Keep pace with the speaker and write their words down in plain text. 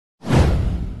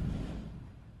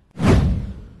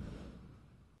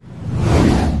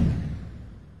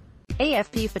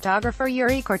AFP photographer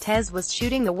Yuri Cortez was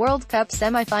shooting the World Cup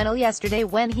semi-final yesterday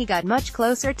when he got much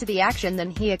closer to the action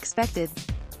than he expected.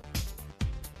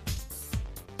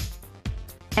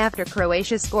 After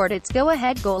Croatia scored its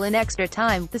go-ahead goal in extra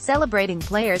time, the celebrating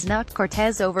players knocked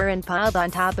Cortez over and piled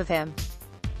on top of him.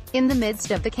 In the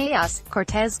midst of the chaos,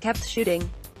 Cortez kept shooting.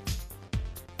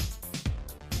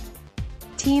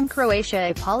 Team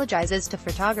Croatia apologizes to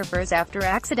photographers after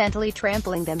accidentally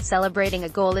trampling them celebrating a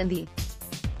goal in the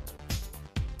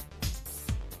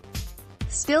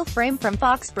still frame from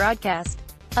Fox broadcast.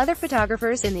 Other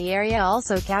photographers in the area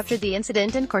also captured the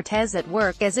incident, and Cortez, at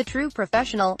work as a true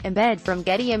professional, embed from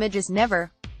Getty Images. Never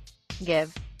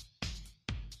give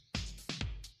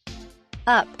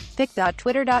up.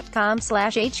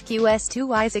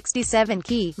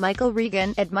 pic.twitter.com/HQS2Y67 Michael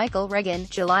Regan, at Michael Regan,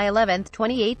 July 11,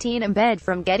 2018 Embed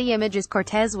from Getty Images.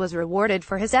 Cortez was rewarded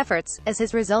for his efforts, as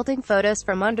his resulting photos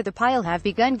from under the pile have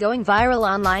begun going viral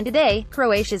online today.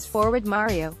 Croatia's forward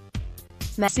Mario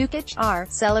Mandzukic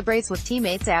celebrates with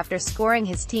teammates after scoring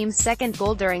his team's second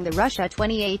goal during the Russia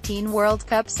 2018 World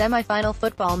Cup semi-final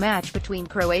football match between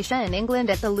Croatia and England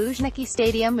at the Luzhniki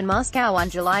Stadium in Moscow on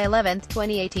July 11,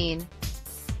 2018.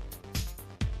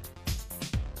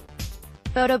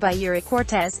 Photo by Yuri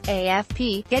Cortez,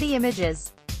 AFP, Getty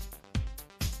Images.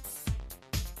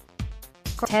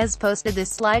 Cortez posted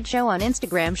this slideshow on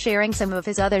Instagram, sharing some of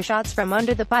his other shots from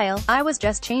under the pile. "I was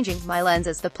just changing my lens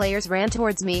as the players ran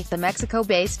towards me," the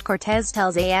Mexico-based Cortez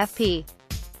tells AFP.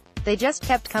 "They just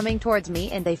kept coming towards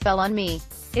me and they fell on me.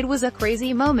 It was a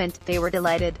crazy moment. They were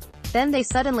delighted. Then they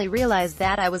suddenly realized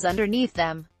that I was underneath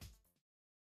them.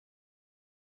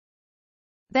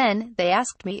 Then, they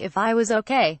asked me if I was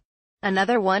okay.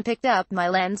 Another one picked up my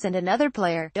lens and another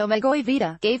player, Domagoj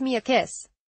Vida, gave me a kiss.